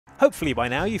Hopefully by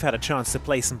now you've had a chance to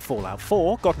play some Fallout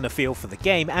 4, gotten a feel for the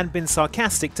game, and been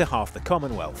sarcastic to half the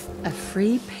Commonwealth. A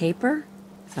free paper?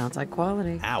 Sounds like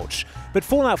quality. Ouch. But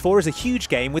Fallout 4 is a huge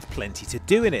game with plenty to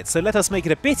do in it, so let us make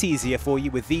it a bit easier for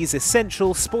you with these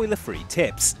essential, spoiler-free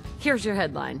tips. Here's your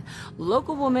headline.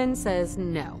 Local woman says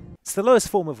no. It's the lowest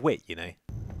form of wit, you know.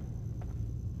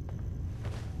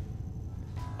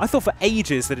 I thought for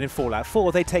ages that in Fallout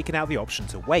 4 they'd taken out the option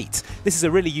to wait. This is a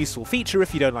really useful feature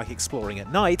if you don't like exploring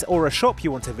at night, or a shop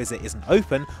you want to visit isn't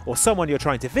open, or someone you're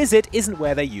trying to visit isn't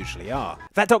where they usually are.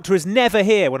 That doctor is never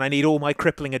here when I need all my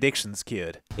crippling addictions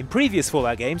cured. In previous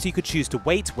Fallout games you could choose to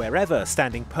wait wherever,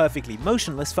 standing perfectly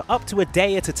motionless for up to a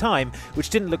day at a time, which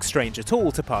didn't look strange at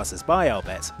all to passers-by, I'll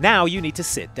bet. Now you need to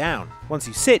sit down. Once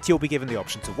you sit, you'll be given the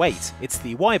option to wait. It's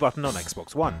the Y button on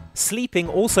Xbox One. Sleeping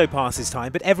also passes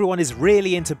time, but everyone is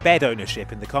really into bed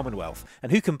ownership in the Commonwealth. And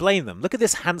who can blame them? Look at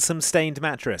this handsome stained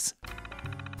mattress.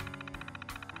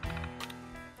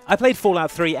 I played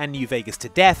Fallout 3 and New Vegas to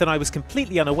death, and I was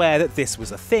completely unaware that this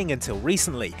was a thing until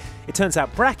recently. It turns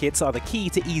out brackets are the key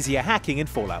to easier hacking in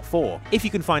Fallout 4. If you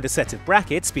can find a set of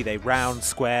brackets, be they round,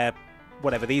 square,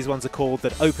 whatever these ones are called,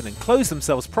 that open and close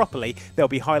themselves properly, they'll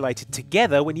be highlighted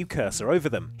together when you cursor over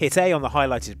them. Hit A on the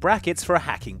highlighted brackets for a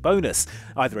hacking bonus.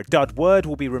 Either a dud word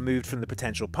will be removed from the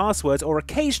potential password, or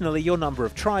occasionally your number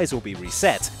of tries will be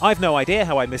reset. I've no idea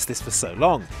how I missed this for so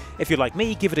long. If you're like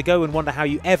me, give it a go and wonder how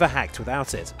you ever hacked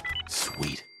without it.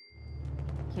 Sweet.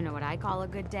 You know what I call a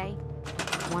good day?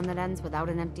 One that ends without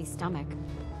an empty stomach.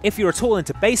 If you're at all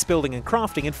into base building and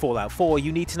crafting in Fallout 4,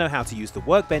 you need to know how to use the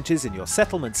workbenches in your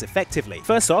settlements effectively.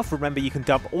 First off, remember you can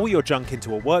dump all your junk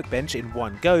into a workbench in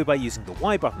one go by using the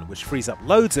Y button, which frees up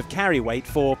loads of carry weight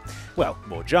for, well,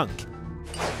 more junk.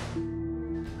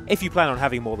 If you plan on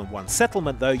having more than one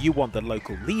settlement though, you want the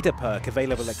local leader perk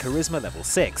available at Charisma level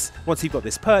 6. Once you've got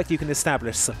this perk, you can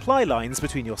establish supply lines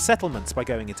between your settlements by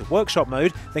going into workshop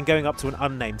mode, then going up to an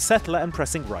unnamed settler and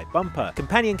pressing right bumper.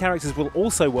 Companion characters will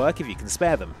also work if you can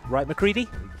spare them. Right, McCready?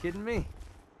 Are you kidding me?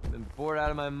 I've been bored out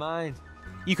of my mind.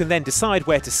 You can then decide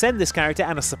where to send this character,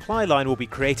 and a supply line will be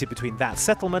created between that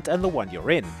settlement and the one you're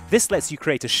in. This lets you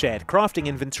create a shared crafting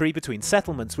inventory between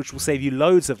settlements, which will save you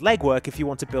loads of legwork if you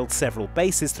want to build several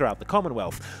bases throughout the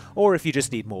Commonwealth, or if you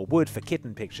just need more wood for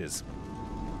kitten pictures.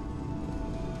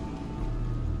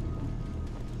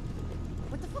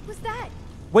 What the fuck was that?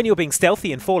 When you're being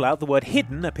stealthy in Fallout, the word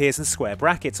hidden appears in square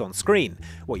brackets on screen.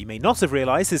 What you may not have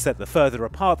realised is that the further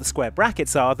apart the square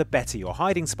brackets are, the better your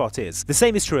hiding spot is. The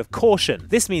same is true of caution.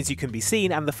 This means you can be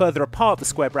seen, and the further apart the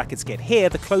square brackets get here,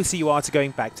 the closer you are to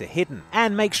going back to hidden.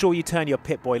 And make sure you turn your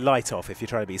Pip-Boy light off if you're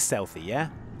trying to be stealthy, yeah?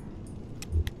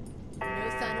 No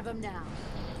sign of him now.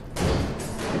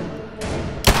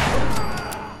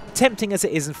 Tempting as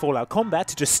it is in Fallout Combat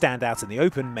to just stand out in the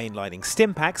open mainlining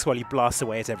stim packs while you blast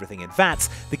away at everything in VATS,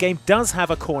 the game does have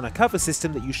a corner cover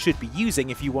system that you should be using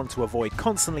if you want to avoid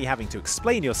constantly having to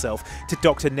explain yourself to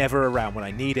Dr. Never Around when I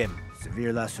need him.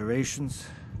 Severe lacerations,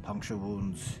 puncture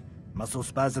wounds, muscle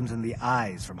spasms in the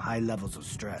eyes from high levels of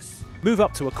stress. Move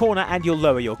up to a corner and you'll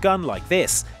lower your gun like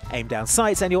this. Aim down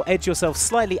sights and you'll edge yourself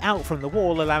slightly out from the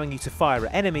wall, allowing you to fire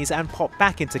at enemies and pop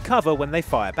back into cover when they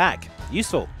fire back.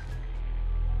 Useful.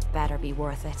 Better be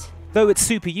worth it. Though it's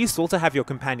super useful to have your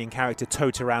companion character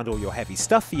tote around all your heavy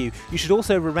stuff for you, you should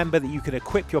also remember that you can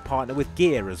equip your partner with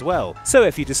gear as well. So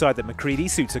if you decide that McCready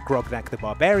suits a Grognak the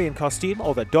Barbarian costume,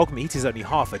 or that Dogmeat is only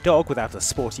half a dog without a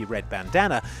sporty red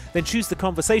bandana, then choose the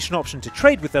conversation option to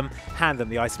trade with them, hand them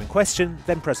the item in question,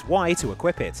 then press Y to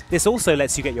equip it. This also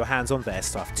lets you get your hands on their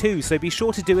stuff too, so be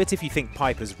sure to do it if you think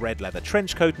Piper's red leather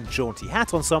trench coat and jaunty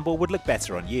hat ensemble would look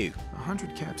better on you.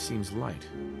 100 caps seems light.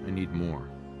 I need more.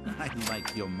 I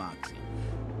like your moxie.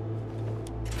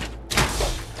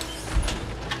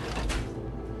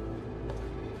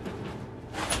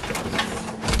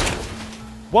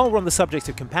 While we're on the subject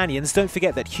of companions, don't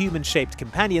forget that human-shaped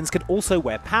companions can also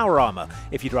wear power armour,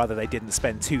 if you'd rather they didn't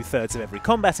spend 2/3 of every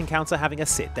combat encounter having a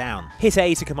sit down. Hit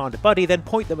A to command a buddy, then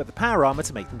point them at the power armour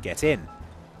to make them get in.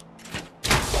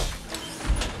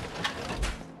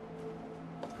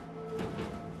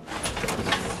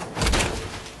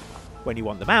 When you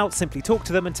want them out, simply talk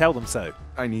to them and tell them so.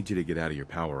 I need you to get out of your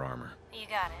power armor. You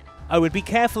got it. Oh, and be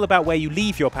careful about where you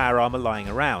leave your power armor lying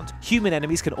around. Human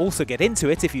enemies can also get into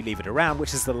it if you leave it around,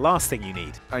 which is the last thing you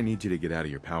need. I need you to get out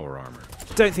of your power armor.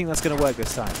 Don't think that's going to work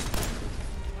this time.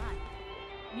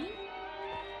 Me?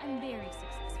 I'm very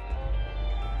successful.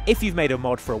 If you've made a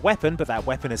mod for a weapon, but that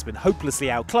weapon has been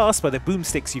hopelessly outclassed by the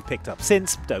boomsticks you've picked up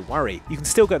since, don't worry. You can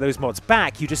still get those mods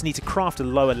back, you just need to craft a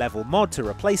lower level mod to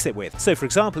replace it with. So for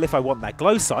example, if I want that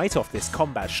glow sight off this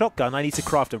combat shotgun, I need to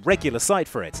craft a regular sight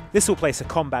for it. This will place a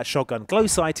combat shotgun glow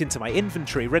sight into my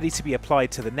inventory ready to be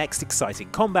applied to the next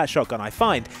exciting combat shotgun I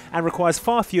find, and requires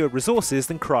far fewer resources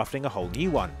than crafting a whole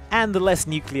new one. And the less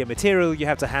nuclear material you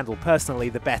have to handle personally,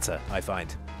 the better, I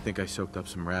find. I think I soaked up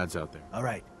some rads out there.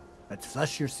 Alright, let's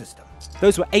flush your system.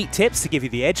 Those were 8 tips to give you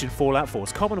the edge in Fallout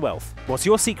 4's Commonwealth. What's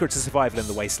your secret to survival in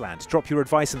the Wasteland? Drop your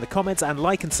advice in the comments and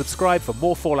like and subscribe for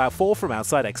more Fallout 4 from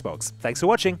Outside Xbox. Thanks for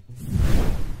watching!